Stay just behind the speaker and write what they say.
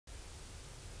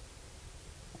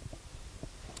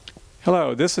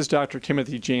Hello, this is Dr.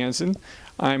 Timothy Janzen.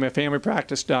 I'm a family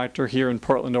practice doctor here in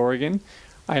Portland, Oregon.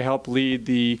 I help lead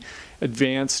the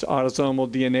advanced autosomal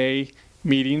DNA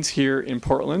meetings here in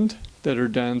Portland that are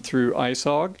done through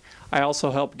ISOG. I also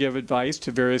help give advice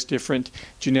to various different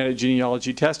genetic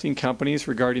genealogy testing companies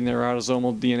regarding their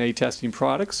autosomal DNA testing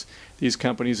products. These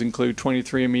companies include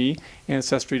 23andMe,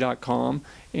 Ancestry.com,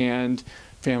 and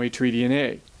Family Tree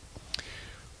DNA.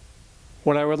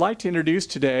 What I would like to introduce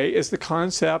today is the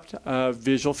concept of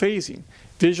visual phasing.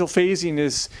 Visual phasing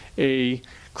is a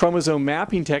chromosome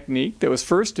mapping technique that was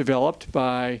first developed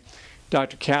by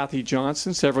Dr.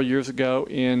 Janzen several years ago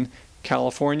in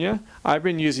California. I've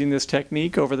been using this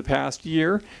technique over the past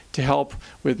year to help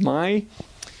with my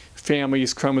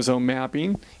family's chromosome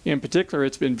mapping. In particular,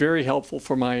 it's been very helpful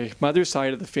for my mother's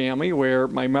side of the family, where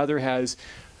my mother has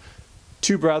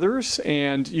two brothers,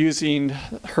 and using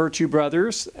her two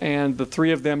brothers and the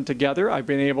three of them together, I've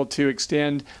been able to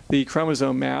extend the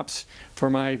chromosome maps for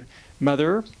my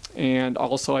mother, and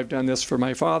also I've done this for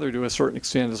my father to a certain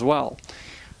extent as well.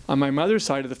 On my mother's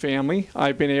side of the family,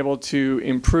 I've been able to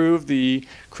improve the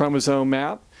chromosome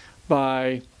map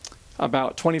by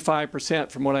about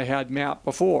 25% from what I had mapped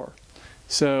before.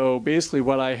 So basically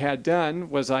what I had done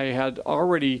was I had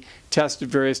already tested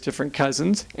various different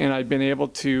cousins, and I'd been able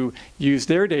to use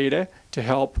their data to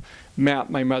help map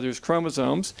my mother's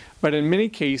chromosomes, but in many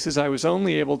cases I was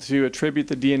only able to attribute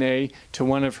the DNA to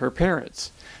one of her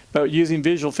parents. But using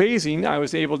visual phasing, I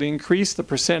was able to increase the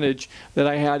percentage that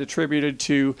I had attributed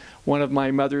to one of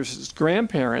my mother's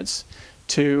grandparents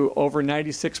to over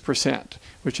 96%,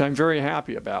 which I'm very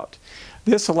happy about.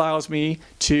 This allows me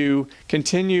to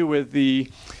continue with the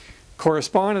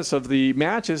correspondence of the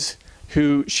matches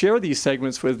who share these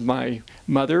segments with my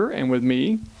mother and with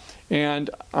me, and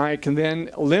I can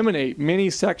then eliminate many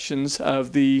sections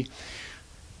of the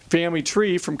family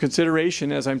tree from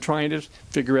consideration as I'm trying to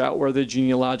figure out where the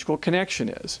genealogical connection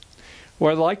is.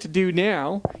 What I'd like to do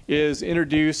now is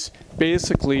introduce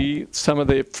basically some of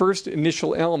the first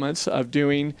initial elements of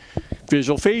doing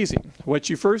visual phasing. What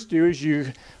you first do is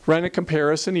you run a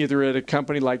comparison either at a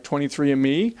company like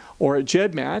 23andMe or at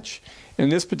GEDmatch. In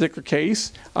this particular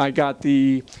case, I got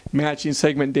the matching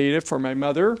segment data for my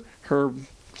mother, her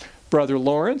brother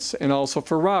Lawrence, and also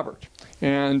for Robert.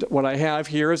 And what I have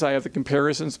here is I have the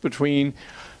comparisons between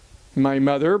my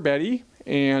mother, Betty,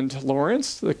 and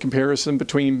Lawrence, the comparison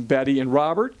between Betty and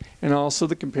Robert, and also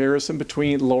the comparison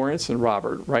between Lawrence and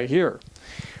Robert right here.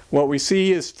 What we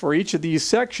see is for each of these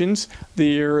sections,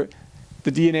 the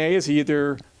DNA is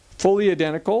either fully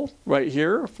identical right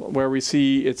here, where we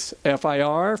see it's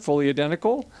FIR, fully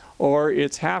identical, or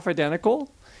it's half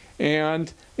identical,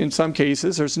 and in some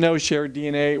cases there's no shared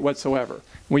DNA whatsoever.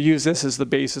 We use this as the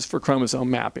basis for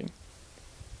chromosome mapping.